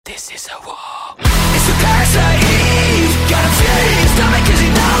This is a war. It's the parasite Eve. Gotta feel it in your stomach cause you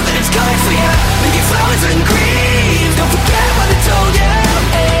know that it's coming for you. Leave your flowers and grieve. Don't forget what they told you.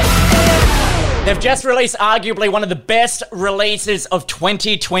 They've just released arguably one of the best releases of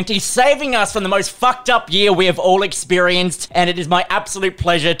 2020, saving us from the most fucked up year we have all experienced. And it is my absolute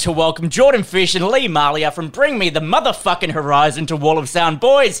pleasure to welcome Jordan Fish and Lee Malia from Bring Me the Motherfucking Horizon to Wall of Sound.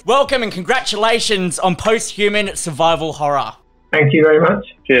 Boys, welcome and congratulations on Post-Human Survival Horror. Thank you very much.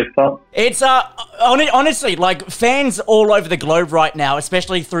 Cheers, Paul. It's honestly, like, fans all over the globe right now,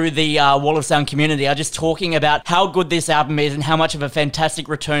 especially through the Wall of Sound community, are just talking about how good this album is and how much of a fantastic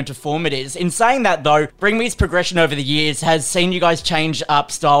return to form it is. In saying that, though, Bring Me's progression over the years has seen you guys change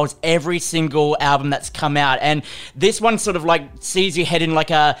up styles every single album that's come out, and this one sort of like sees you head in like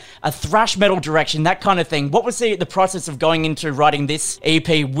a thrash metal direction, that kind of thing. What was the process of going into writing this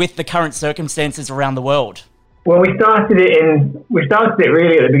EP with the current circumstances around the world? Well, we started it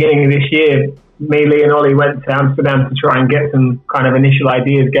really at the beginning of this year. Me, Lee and Ollie went to Amsterdam to try and get some kind of initial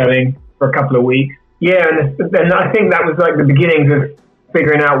ideas going for a couple of weeks. Yeah, and then I think that was like the beginnings of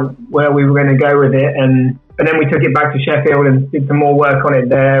figuring out where we were going to go with it. And then we took it back to Sheffield and did some more work on it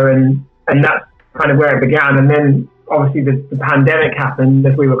there. And that's kind of where it began. And then obviously the pandemic happened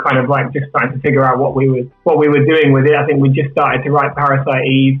as we were kind of like just starting to figure out what we were doing with it. I think we just started to write Parasite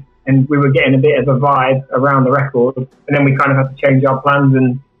Eve, and we were getting a bit of a vibe around the record. And then we kind of had to change our plans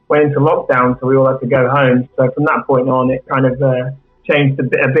and went into lockdown, so we all had to go home. So from that point on, it kind of changed a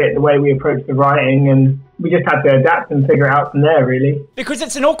bit the way we approached the writing, and we just had to adapt and figure it out from there, really. Because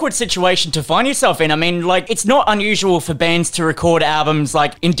it's an awkward situation to find yourself in. I mean, like, it's not unusual for bands to record albums,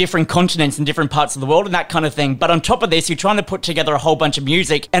 like, in different continents and different parts of the world and that kind of thing. But on top of this, you're trying to put together a whole bunch of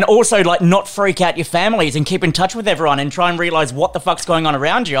music and also, like, not freak out your families and keep in touch with everyone and try and realize what the fuck's going on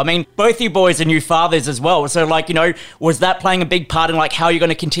around you. I mean, both you boys are new fathers as well. So, like, you know, was that playing a big part in, like, how you're going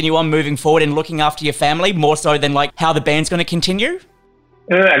to continue on moving forward and looking after your family more so than, like, how the band's going to continue?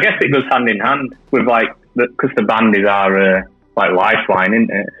 I guess it goes hand in hand with, like, because the band is our like lifeline,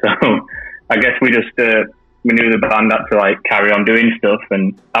 isn't it? So I guess we just we knew the band had to like carry on doing stuff,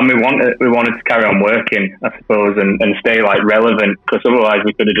 and we wanted to carry on working, I suppose, and stay like relevant, because otherwise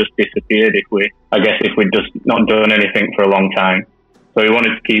we could have just disappeared if we'd just not done anything for a long time. So we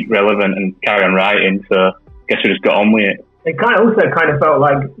wanted to keep relevant and carry on writing. So I guess we just got on with it. It kind of felt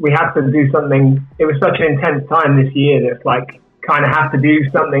like we had to do something. It was such an intense time this year that it's like kind of have to do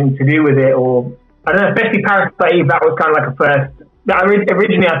something to do with it, or I don't know, especially Parasite Eve, that was kind of like a first.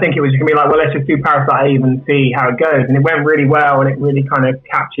 Originally, I think it was going to be like, well, let's just do Parasite Eve and see how it goes. And it went really well, and it really kind of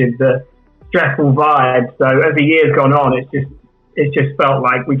captured the stressful vibe. So as the year's gone on, it just felt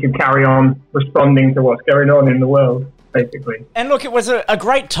like we could carry on responding to what's going on in the world, basically. And look, it was a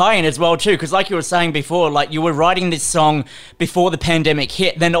great tie-in as well too, because like you were saying before, like you were writing this song before the pandemic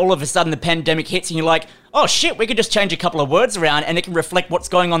hit, then all of a sudden the pandemic hits and you're like, oh shit, we could just change a couple of words around and it can reflect what's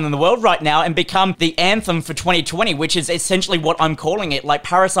going on in the world right now and become the anthem for 2020, which is essentially what I'm calling it. Like,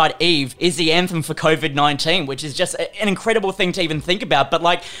 Parasite Eve is the anthem for COVID-19, which is just an incredible thing to even think about. But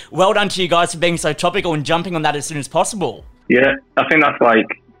like, well done to you guys for being so topical and jumping on that as soon as possible. Yeah, I think that's like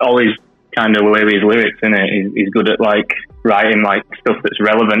always kind of way with his lyrics, isn't it? He's good at like writing like stuff that's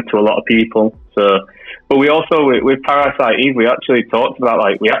relevant to a lot of people. So, but we also with Parasite Eve, we actually talked about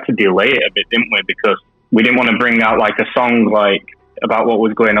like we had to delay it a bit, didn't we? Because we didn't want to bring out like a song like about what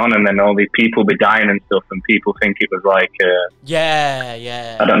was going on and then all these people be dying and stuff, and people think it was like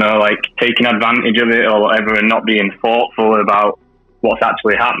I don't know, like taking advantage of it or whatever, and not being thoughtful about what's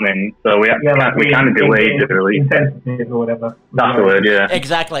actually happening. So we kind of delayed the release. Insensitive or whatever. That's the word, yeah.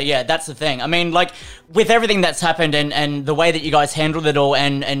 Exactly, yeah, that's the thing. I mean, like, with everything that's happened and the way that you guys handled it all,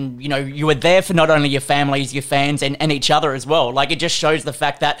 and you know, you were there for not only your families, your fans, and each other as well. Like, it just shows the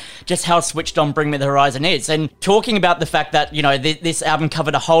fact that just how switched on Bring Me the Horizon is. And talking about the fact that, you know, this album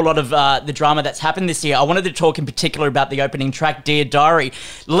covered a whole lot of the drama that's happened this year, I wanted to talk in particular about the opening track, Dear Diary.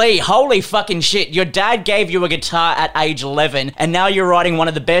 Lee, holy fucking shit, your dad gave you a guitar at age 11, and now you're writing one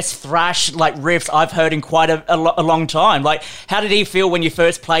of the best thrash like riffs I've heard in quite a long time. Like, how did he feel when you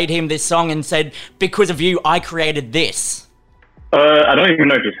first played him this song and said, because of you, I created this? I don't even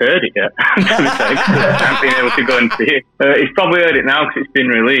know if he's heard it yet. I haven't been able to go and see it. He's probably heard it now because it's been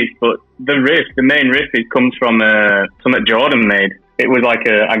released, but the main riff, it comes from something Jordan made. It was like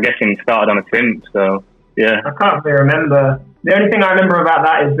I'm guessing started on a synth, so yeah. I can't really remember. The only thing I remember about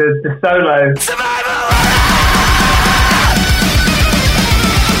that is the solo. Survival!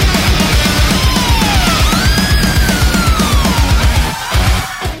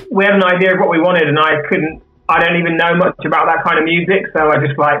 We had an idea of what we wanted, and I don't even know much about that kind of music, so I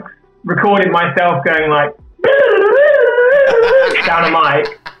just like recorded myself going like down a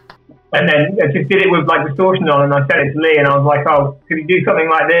mic, And then I just did it with like distortion on, and I sent it to Lee, and I was like, "Oh, could you do something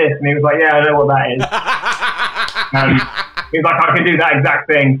like this?" And he was like, "Yeah, I know what that is." He was like, "I could do that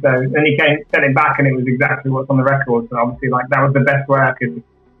exact thing." So then he sent it back, and it was exactly what's on the record. So obviously, like that was the best way I could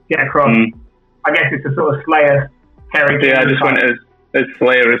get across. I guess it's a sort of Slayer character. Yeah, I just went as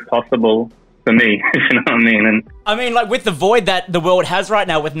Slayer as possible for me, if you know what I mean. And I mean, like, with the void that the world has right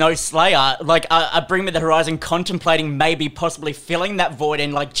now with no Slayer, like, I Bring Me the Horizon contemplating maybe possibly filling that void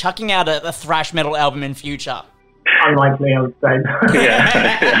and, like, chucking out a thrash metal album in future? Unlikely, I would say.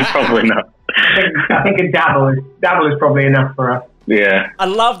 yeah, probably not. I think a dabble is probably enough for us. Yeah. I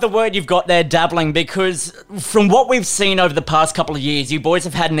love the word you've got there, dabbling, because from what we've seen over the past couple of years, you boys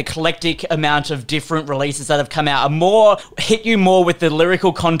have had an eclectic amount of different releases that have come out, hit you more with the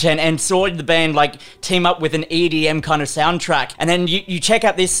lyrical content and saw the band like team up with an EDM kind of soundtrack. And then you check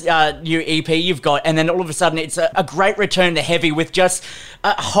out this new EP you've got, and then all of a sudden it's a great return to heavy with just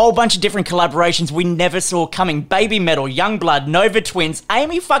a whole bunch of different collaborations we never saw coming. Baby Metal, Youngblood, Nova Twins,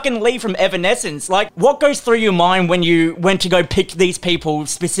 Amy fucking Lee from Evanescence. Like, what goes through your mind when you went to go pick these people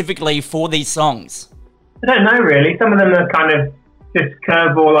specifically for these songs? I don't know really. Some of them are kind of just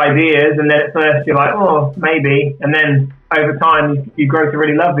curveball ideas, and then at first you're like, oh, maybe, and then over time you grow to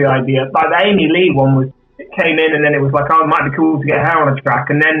really love the idea. Like the Amy Lee one came in, and then it was like, oh, it might be cool to get her on a track,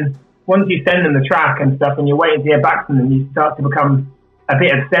 and then once you send them the track and stuff, and you're waiting to hear back from them, you start to become a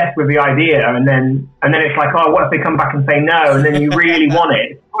bit obsessed with the idea, and then it's like, oh, what if they come back and say no, and then you really want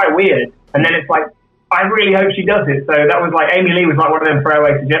it. It's quite weird, and then it's like, I really hope she does it. So that was like, Amy Lee was like one of them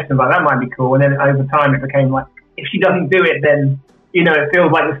throwaway suggestions, like that might be cool. And then over time it became like, if she doesn't do it, then, you know, it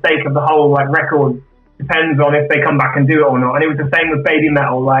feels like the stake of the whole like record depends on if they come back and do it or not. And it was the same with Baby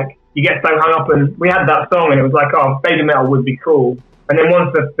Metal. Like, you get so hung up, and we had that song and it was like, oh, Baby Metal would be cool. And then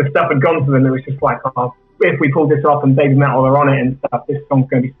once the stuff had gone to them, it was just like, oh, if we pull this off and Baby Metal are on it and stuff, this song's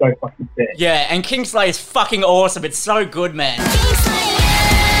going to be so fucking sick. Yeah, and Kingslayer is fucking awesome. It's so good, man.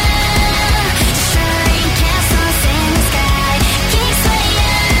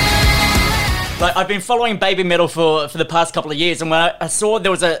 Like, I've been following Baby Metal for the past couple of years, and when I saw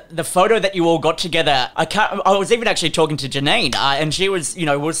there was the photo that you all got together, I was even actually talking to Janine, and she was,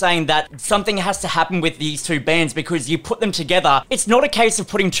 was saying that something has to happen with these two bands because you put them together. It's not a case of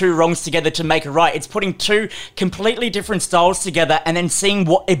putting two wrongs together to make a right. It's putting two completely different styles together and then seeing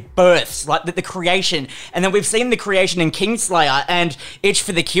what it births, like the creation. And then we've seen the creation in Kingslayer and Itch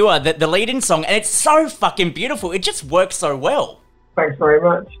for the Cure, the lead-in song, and it's so fucking beautiful. It just works so well. Thanks very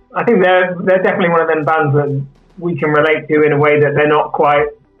much. I think they're definitely one of them bands that we can relate to in a way that they're not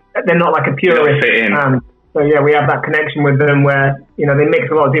like a purist band. So yeah, we have that connection with them where, they mix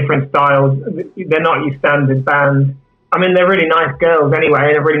a lot of different styles. They're not your standard band. I mean, they're really nice girls anyway,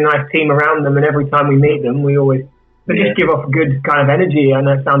 and a really nice team around them, and every time we meet them, they just give off a good kind of energy. And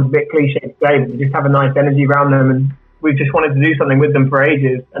that sounds a bit cliche to say, but they just have a nice energy around them, and we've just wanted to do something with them for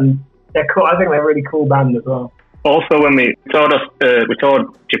ages, and they're cool. I think they're a really cool band as well. Also, when we toured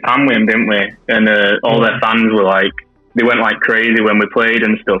Japan with them, didn't we? And all their fans were like, they went like crazy when we played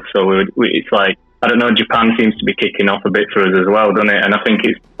and stuff. So it's like, I don't know, Japan seems to be kicking off a bit for us as well, doesn't it? And I think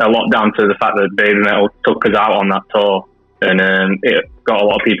it's a lot down to the fact that Baby Metal took us out on that tour, and it got a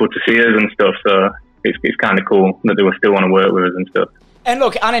lot of people to see us and stuff. So it's kind of cool that they will still want to work with us and stuff. And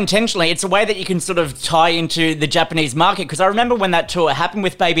look, unintentionally, it's a way that you can sort of tie into the Japanese market, because I remember when that tour happened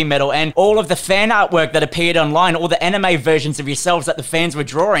with Baby Metal and all of the fan artwork that appeared online, all the anime versions of yourselves that the fans were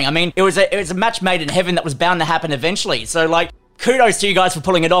drawing. I mean, it was a match made in heaven that was bound to happen eventually. So, like, kudos to you guys for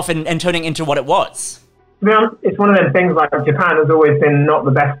pulling it off and turning it into what it was. Well, it's one of those things, like, Japan has always been not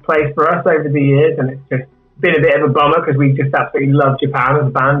the best place for us over the years, and it's just been a bit of a bummer because we just absolutely love Japan as a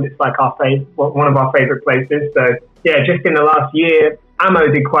band. It's like one of our favourite places. So, yeah, just in the last year, Amo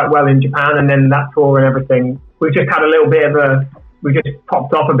did quite well in Japan, and then that tour and everything, we've just had a little bit of we just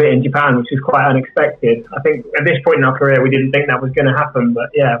popped off a bit in Japan, which is quite unexpected. I think at this point in our career, we didn't think that was going to happen, but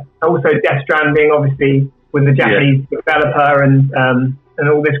yeah. Also, Death Stranding, obviously, with the Japanese developer and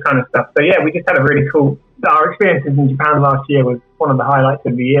all this kind of stuff. So yeah, we just had a really cool, our experiences in Japan last year was one of the highlights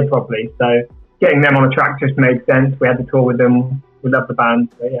of the year probably. So getting them on a track just made sense. We had to tour with them. We love the band.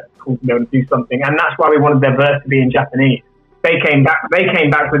 So yeah, it's cool to be able to do something. And that's why we wanted their verse to be in Japanese. They came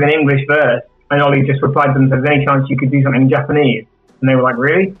back with an English verse, and Ollie just replied to them, "There's any chance you could do something in Japanese?" And they were like,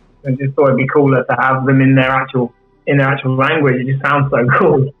 "Really?" I just thought it'd be cooler to have them in their actual language. It just sounds so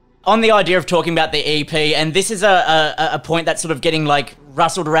cool. On the idea of talking about the EP, and this is a point that's sort of getting like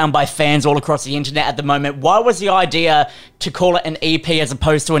rustled around by fans all across the internet at the moment. Why was the idea to call it an EP as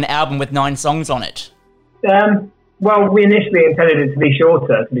opposed to an album with 9 songs on it? Well, we initially intended it to be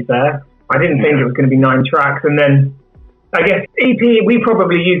shorter, to be fair. I didn't think it was going to be 9 tracks, and then I guess EP, we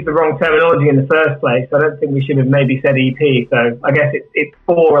probably used the wrong terminology in the first place. I don't think we should have maybe said EP. So I guess it's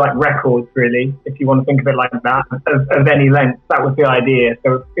 4 like records, really, if you want to think of it like that, of any length. That was the idea.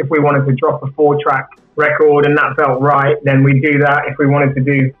 So if we wanted to drop a 4-track record and that felt right, then we'd do that. If we wanted to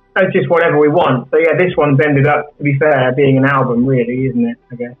do just whatever we want. So yeah, this one's ended up, to be fair, being an album, really, isn't it?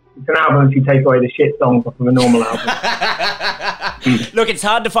 I guess it's an album if you take away the shit songs off of a normal album. Look, it's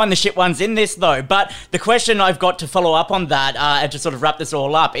hard to find the shit ones in this, though. But the question I've got to follow up on that, and to sort of wrap this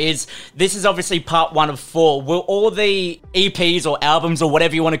all up, is this is obviously part 1 of 4. Will all the EPs or albums or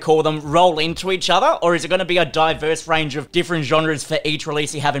whatever you want to call them roll into each other? Or is it going to be a diverse range of different genres for each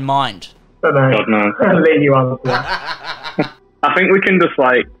release you have in mind? I don't know. God knows. I'll let you answer that. I think we can just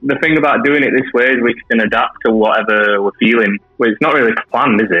the thing about doing it this way is we can adapt to whatever we're feeling. Well, it's not really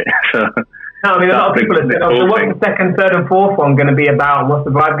planned, is it? So, no, I mean, a lot of people have said, so what's the second, third and fourth one going to be about? And what's the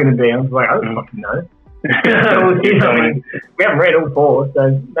vibe going to be? I was like, I don't fucking know. We haven't read all 4,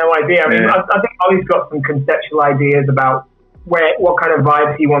 so no idea. I mean, I think Ollie's got some conceptual ideas about what kind of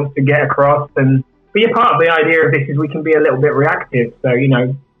vibes he wants to get across. But part of the idea of this is we can be a little bit reactive. So,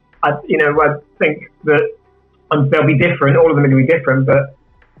 I think that they'll be different. All of them are going to be different, but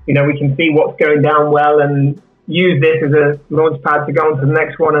we can see what's going down well and use this as a launch pad to go on to the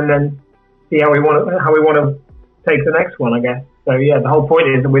next one, and then see how we want to take the next one, I guess. So yeah, the whole point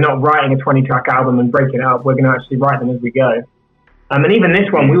is that we're not writing a 20-track album and breaking it up. We're going to actually write them as we go. And even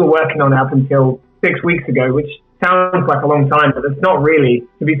this one, we were working on it up until 6 weeks ago, which sounds like a long time, but it's not really.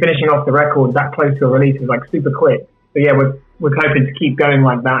 To be finishing off the record that close to a release is like super quick. So yeah, we're hoping to keep going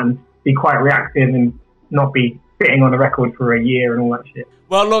like that and be quite reactive and not be sitting on the record for a year and all that shit.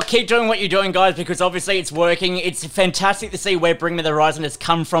 Well, look, keep doing what you're doing, guys, because obviously it's working. It's fantastic to see where Bring Me the Horizon has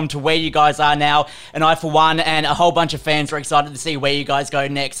come from to where you guys are now. And I, for one, and a whole bunch of fans are excited to see where you guys go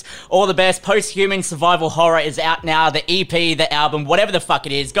next. All the best. Posthuman Survival Horror is out now. The EP, the album, whatever the fuck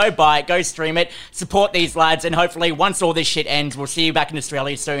it is. Go buy it. Go stream it. Support these lads. And hopefully, once all this shit ends, we'll see you back in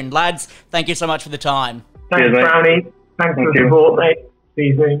Australia soon. Lads, thank you so much for the time. Thanks, Brownie. Thanks for the support, mate. See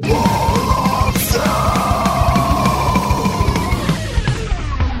you soon.